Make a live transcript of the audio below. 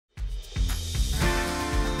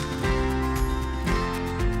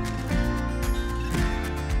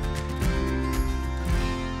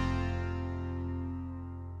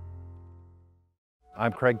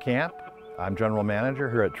I'm Craig Camp. I'm General Manager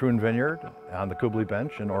here at Troon Vineyard on the Kublai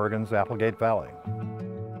Bench in Oregon's Applegate Valley.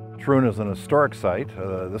 Troon is an historic site.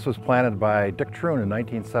 This was planted by Dick Troon in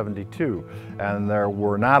 1972, and there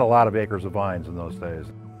were not a lot of acres of vines in those days.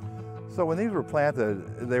 So when these were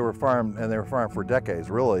planted, they were farmed, and they were farmed for decades,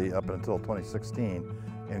 really, up until 2016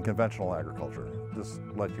 in conventional agriculture, just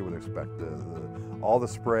like you would expect. All the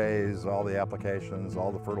sprays, all the applications,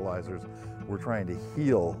 all the fertilizers, we're trying to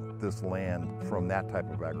heal this land from that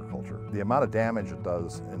type of agriculture. The amount of damage it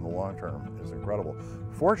does in the long term is incredible.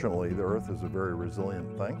 Fortunately, the earth is a very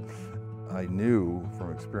resilient thing. I knew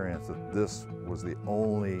from experience that this was the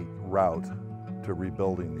only route to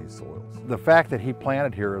rebuilding these soils. The fact that he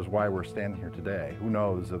planted here is why we're standing here today. Who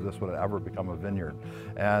knows if this would ever become a vineyard?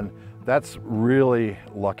 And that's really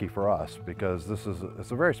lucky for us because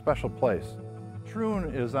it's a very special place.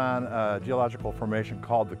 Troon is on a geological formation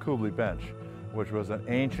called the Kublai Bench, which was an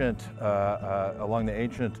ancient, along the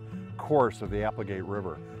ancient course of the Applegate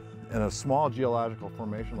River. In a small geological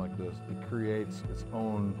formation like this, it creates its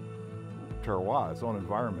own terroir, its own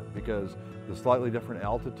environment, because the slightly different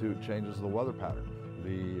altitude changes the weather pattern.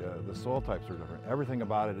 The soil types are different. Everything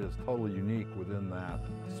about it is totally unique within that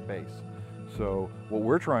space. So what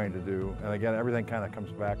we're trying to do, and again, everything kind of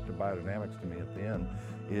comes back to biodynamics to me at the end,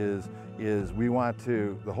 is we want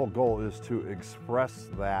to, the whole goal is to express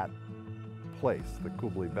that place, the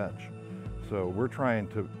Kublai Bench. So we're trying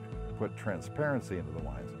to put transparency into the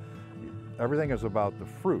wines. Everything is about the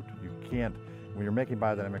fruit. You can't, when you're making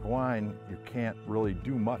biodynamic wine, you can't really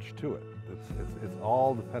do much to it. It's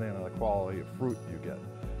all depending on the quality of fruit you get.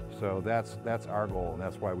 So that's our goal, and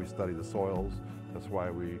that's why we study the soils. That's why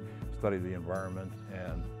we study the environment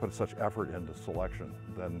and put such effort into selection.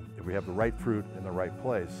 Then if we have the right fruit in the right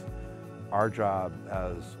place, our job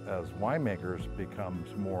as winemakers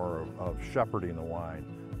becomes more of shepherding the wine,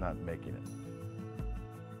 not making it.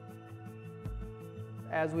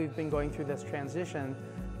 As we've been going through this transition,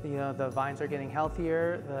 the vines are getting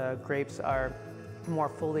healthier, the grapes are more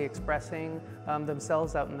fully expressing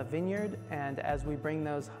themselves out in the vineyard, and as we bring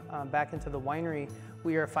those back into the winery,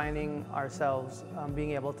 we are finding ourselves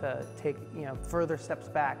being able to take further steps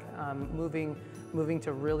back, moving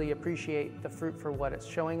to really appreciate the fruit for what it's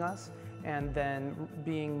showing us, and then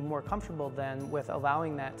being more comfortable then with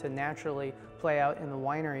allowing that to naturally play out in the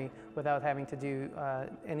winery without having to do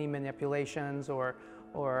any manipulations or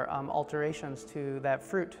alterations to that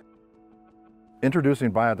fruit.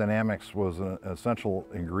 Introducing biodynamics was an essential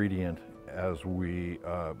ingredient as we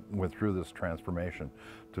went through this transformation,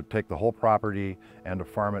 to take the whole property and to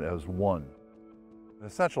farm it as one. An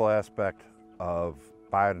essential aspect of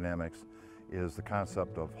biodynamics is the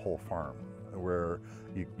concept of whole farm, where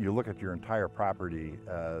you look at your entire property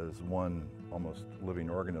as one almost living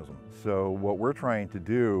organism. So what we're trying to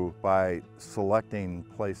do by selecting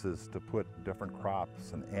places to put different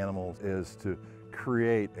crops and animals is to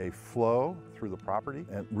create a flow through the property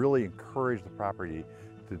and really encourage the property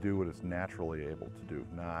to do what it's naturally able to do,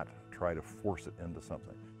 not try to force it into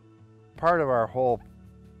something. Part of our whole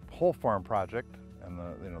farm project and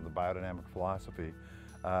the biodynamic philosophy,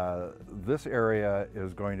 this area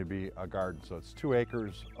is going to be a garden. So it's 2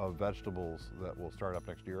 acres of vegetables that will start up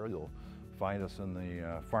next year. You'll find us in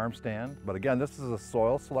the farm stand. But again, this is a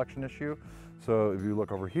soil selection issue. So if you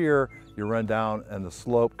look over here, you run down and the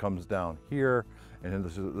slope comes down here. And in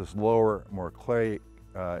this lower, more clay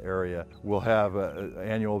area, we'll have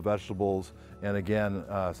annual vegetables and again,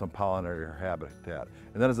 some pollinator habitat.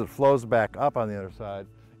 And then as it flows back up on the other side,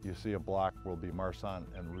 you see a block will be Marsan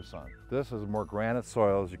and Roussan. This is more granite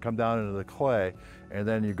soils. You come down into the clay and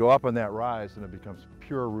then you go up on that rise and it becomes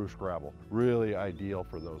pure roosh gravel. Really ideal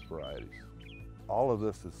for those varieties. All of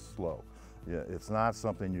this is slow. Yeah, it's not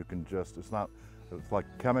something you can just, it's like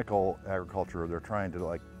chemical agriculture. They're trying to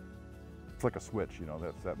like flick a switch,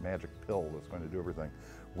 that's that magic pill that's going to do everything.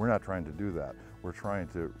 We're not trying to do that. We're trying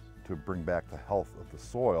to bring back the health of the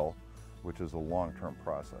soil, which is a long-term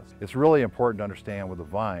process. It's really important to understand with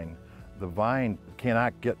the vine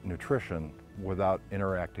cannot get nutrition without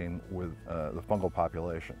interacting with the fungal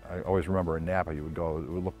population. I always remember in Napa, you would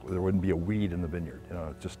go, there wouldn't be a weed in the vineyard.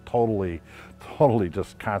 It's just totally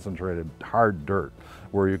just concentrated hard dirt.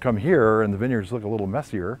 Where you come here and the vineyards look a little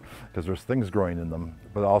messier because there's things growing in them,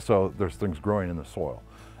 but also there's things growing in the soil.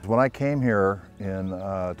 When I came here in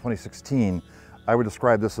 2016, I would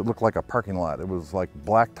describe this, it looked like a parking lot. It was like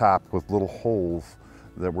blacktop with little holes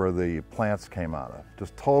where the plants came out of.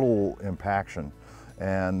 Just total impaction.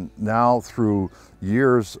 And now through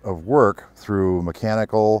years of work, through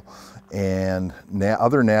mechanical and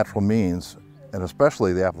other natural means, and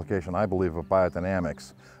especially the application, I believe, of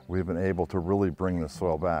biodynamics, we've been able to really bring the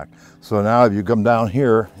soil back. So now if you come down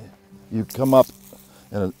here, you come up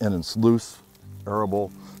and it's loose,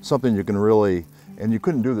 arable, something you can really, and you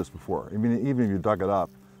couldn't do this before. I mean, even if you dug it up,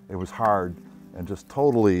 it was hard and just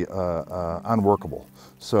totally unworkable.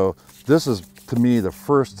 So this is, to me, the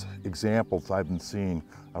first examples I've been seeing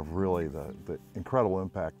of really the incredible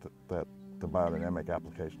impact that the biodynamic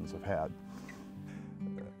applications have had.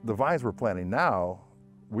 The vines we're planting now,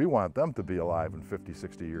 we want them to be alive in 50,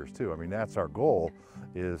 60 years too. I mean, that's our goal,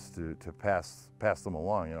 is to pass them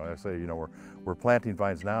along. You know, I say, you know, we're planting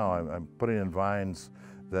vines now. I'm putting in vines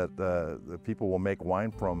that the people will make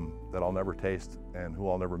wine from that I'll never taste and who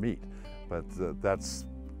I'll never meet. But that's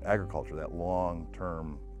agriculture, that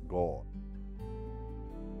long-term goal.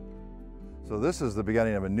 So this is the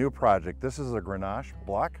beginning of a new project. This is a Grenache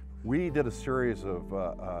block. We did a series of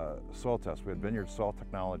soil tests. We had Vineyard Soil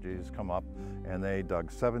Technologies come up, and they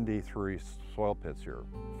dug 73 soil pits here,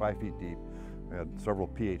 5 feet deep. We had several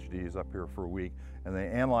PhDs up here for a week, and they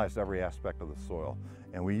analyzed every aspect of the soil.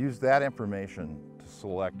 And we used that information to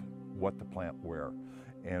select what to plant where.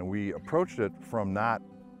 And we approached it from not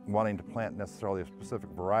wanting to plant necessarily a specific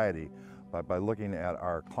variety, but by looking at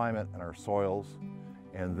our climate and our soils,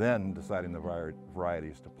 and then deciding the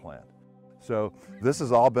varieties to plant. So this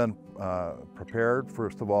has all been prepared.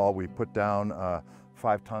 First of all, we put down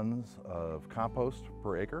 5 tons of compost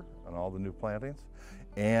per acre on all the new plantings,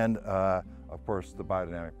 and of course the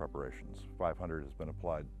biodynamic preparations. 500 has been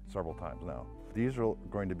applied several times now. These are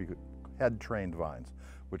going to be head-trained vines,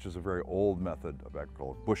 which is a very old method of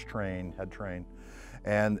agriculture. Bush train, head train,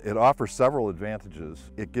 and it offers several advantages.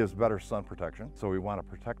 It gives better sun protection, so we want to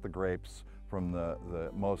protect the grapes from the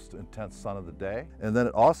most intense sun of the day. And then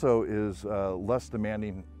it also is less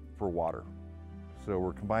demanding for water. So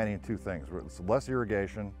we're combining two things. It's less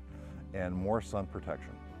irrigation and more sun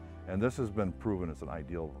protection. And this has been proven as an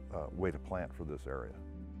ideal way to plant for this area.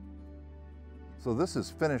 So this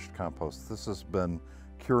is finished compost. This has been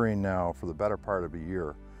curing now for the better part of a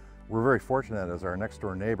year. We're very fortunate, as our next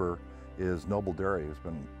door neighbor is Noble Dairy, who's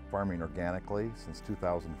been farming organically since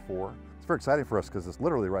 2004. It's very exciting for us because it's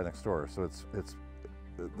literally right next door. So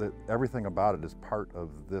everything about it is part of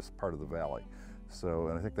this part of the valley. So,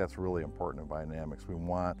 and I think that's really important in biodynamics. We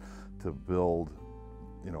want to build,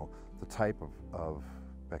 you know, the type of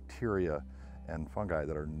bacteria and fungi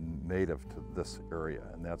that are native to this area,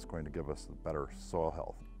 and that's going to give us better soil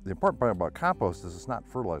health. The important part about compost is it's not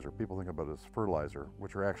fertilizer. People think about it as fertilizer.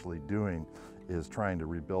 What you're actually doing is trying to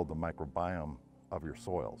rebuild the microbiome of your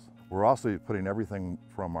soils. We're also putting everything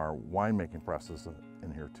from our winemaking process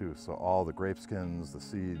in here too. So all the grape skins, the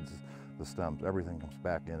seeds, the stems, everything comes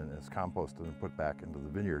back in and is composted and put back into the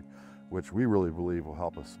vineyard, which we really believe will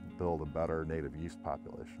help us build a better native yeast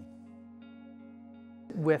population.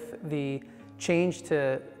 With the change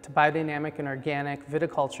to biodynamic and organic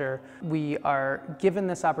viticulture, we are given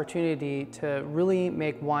this opportunity to really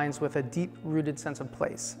make wines with a deep-rooted sense of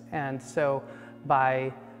place. And so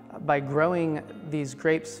by growing these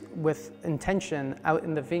grapes with intention out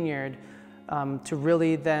in the vineyard, to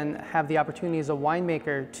really then have the opportunity as a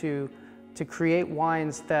winemaker to create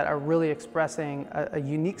wines that are really expressing a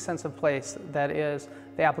unique sense of place that is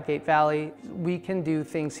the Applegate Valley. We can do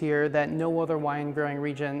things here that no other wine growing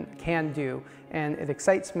region can do, and it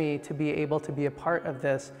excites me to be able to be a part of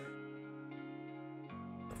this.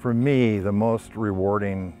 For me, the most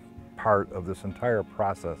rewarding part of this entire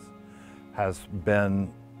process has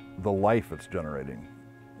been the life it's generating.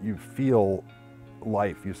 You feel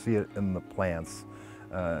life, you see it in the plants,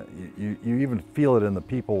 you even feel it in the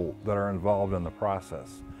people that are involved in the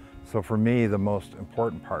process. So for me, the most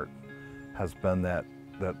important part has been that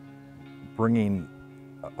bringing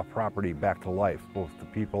a property back to life, both the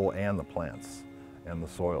people and the plants and the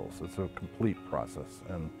soils. It's a complete process,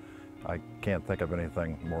 and I can't think of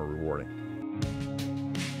anything more rewarding.